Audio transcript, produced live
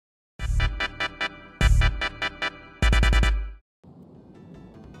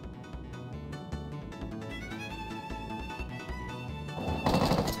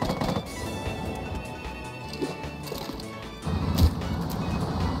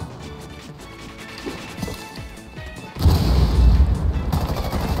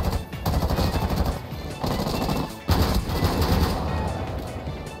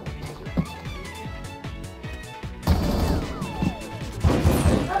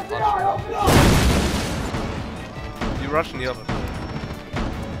rushen die aber.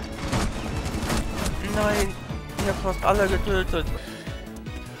 Nein, ich hab fast alle getötet.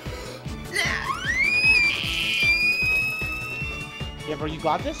 Yeah, bro, you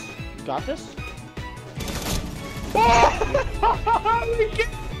got this? You got this?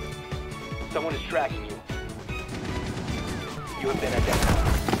 Someone is tracking you. You have been identified.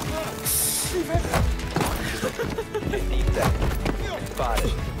 15 seconds.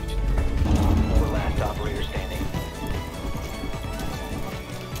 Spotted. Four last operator standing.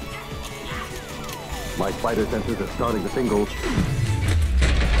 My spider sensors are starting to tingle.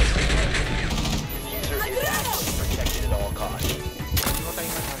 User is active. Protected at all costs.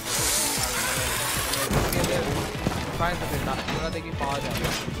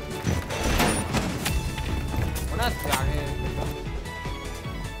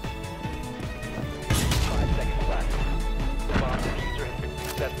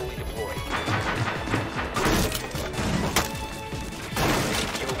 Successfully deployed.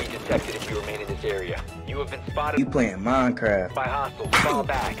 You will be detected if you remain in this area. You have been spotted. You playing Minecraft? By hostiles. Fall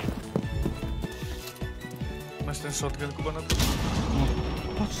back. Masz ten shotgun, Kuba, na to?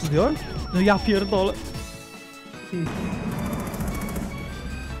 Patrz, zdjąłem? No ja pierdolę.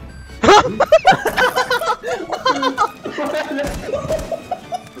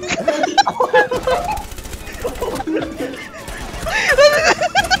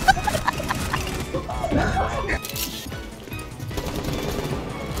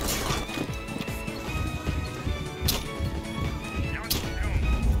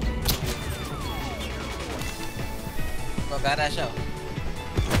 Got that show.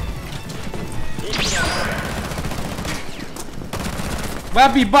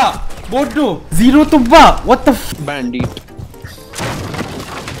 Babi ba, bodoh. Zero to ba. What the f? Bandit.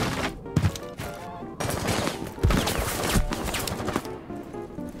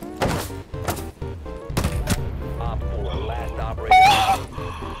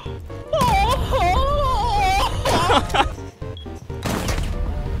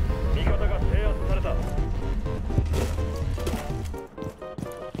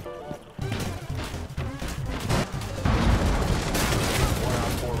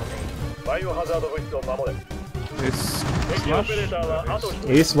 Last operator.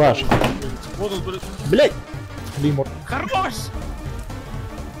 И Смаш. Блять! Лимор. Хорош!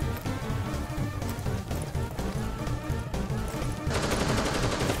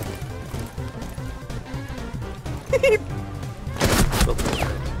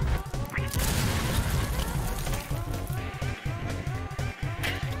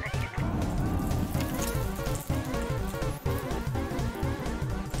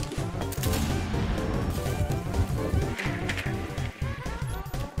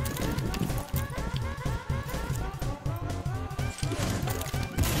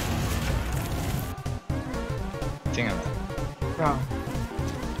 Ja.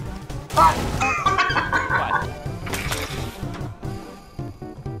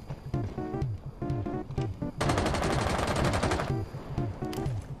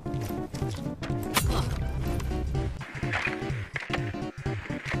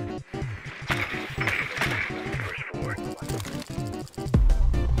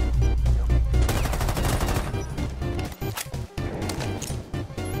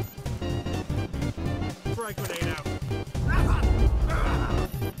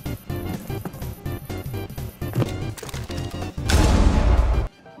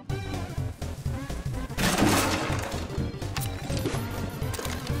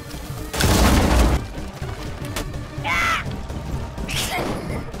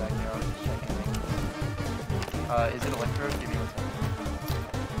 Is it electro? Give me 1 second.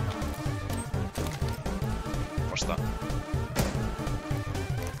 What's that?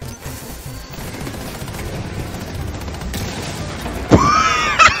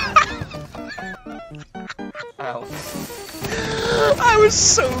 Ow. I was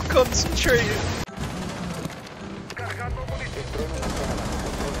so concentrated.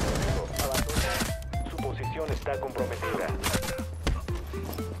 Su posición está comprometida.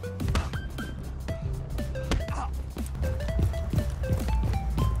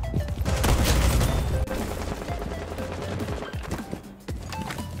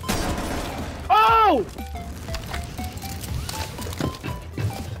 Oh!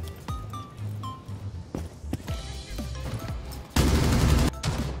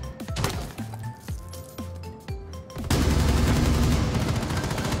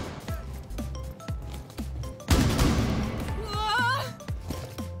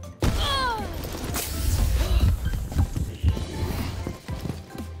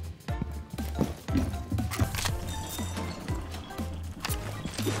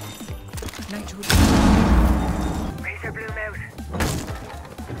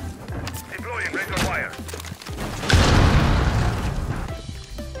 Deploying razor wire.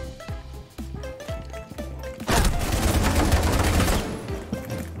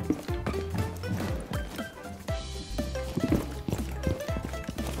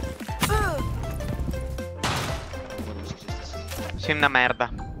 Sei una merda.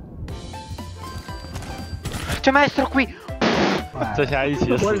 C'è maestro qui! 这下一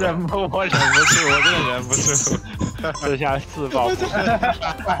起死，我忍不住，我真的忍不住，这下4爆。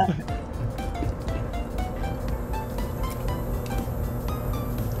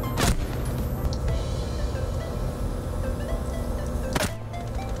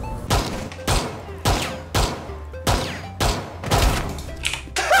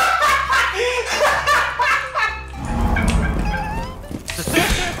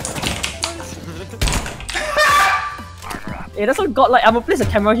Yeah, that's what got like I'm gonna place a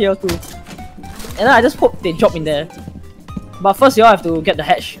camera here too. And then I just hope they drop in there. But first you all have to get the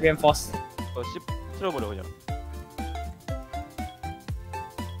hatch reinforced. 틀어버려 그냥.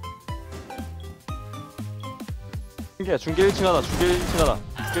 중계 1층 하나, 중계 1층 하나,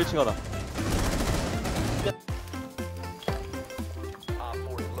 중계 1층 하나.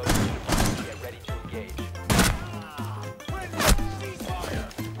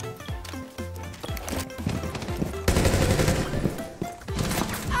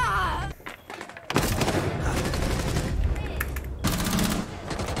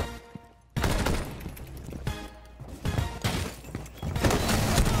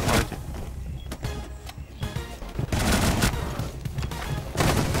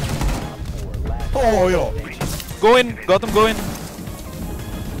 Oh, yo. Go in, got him, go in.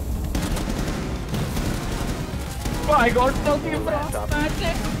 Oh, I got talking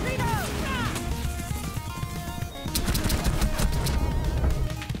frostmatic.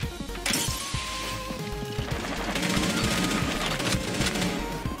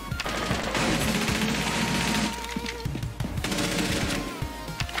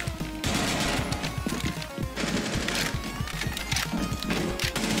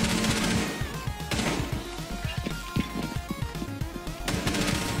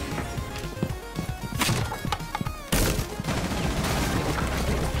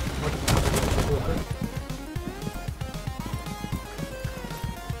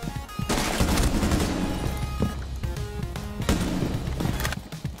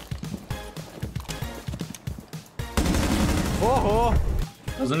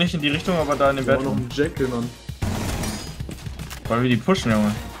 Also nicht in die Richtung, aber da in den Bett. noch einen Jackal, Mann. Weil wir die pushen,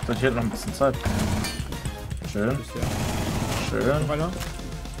 Junge. Das hält noch ein bisschen Zeit. Schön. Schön.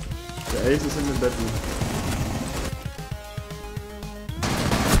 Der Ace ist in dem Bett.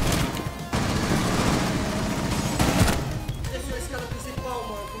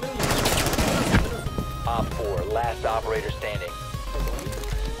 Op 4, last operator standing.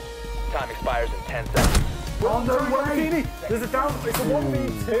 Time expires in 10 seconds. On their way! There's a down, it's a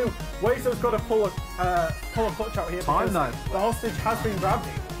 1v2. Wazo's got to pull a clutch out here because the hostage has been grabbed.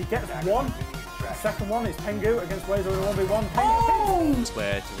 He gets one. The second one is Pengu against Wazo in a 1v1.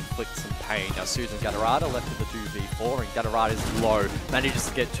 Where to inflict some pain. Now Susan Gadarada left with the 2v4 and Gadarada is low. Manages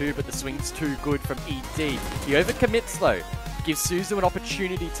to get 2 but the swing's too good from ED. He overcommits though. Gives Suzu an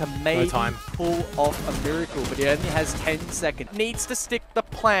opportunity to maybe pull off a miracle, but he only has 10 seconds. Needs to stick the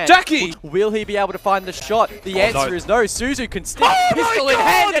plan. Jackie! Will he be able to find the shot? The answer is no. Suzu can stick pistol in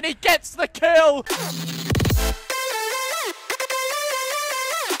hand and he gets the kill!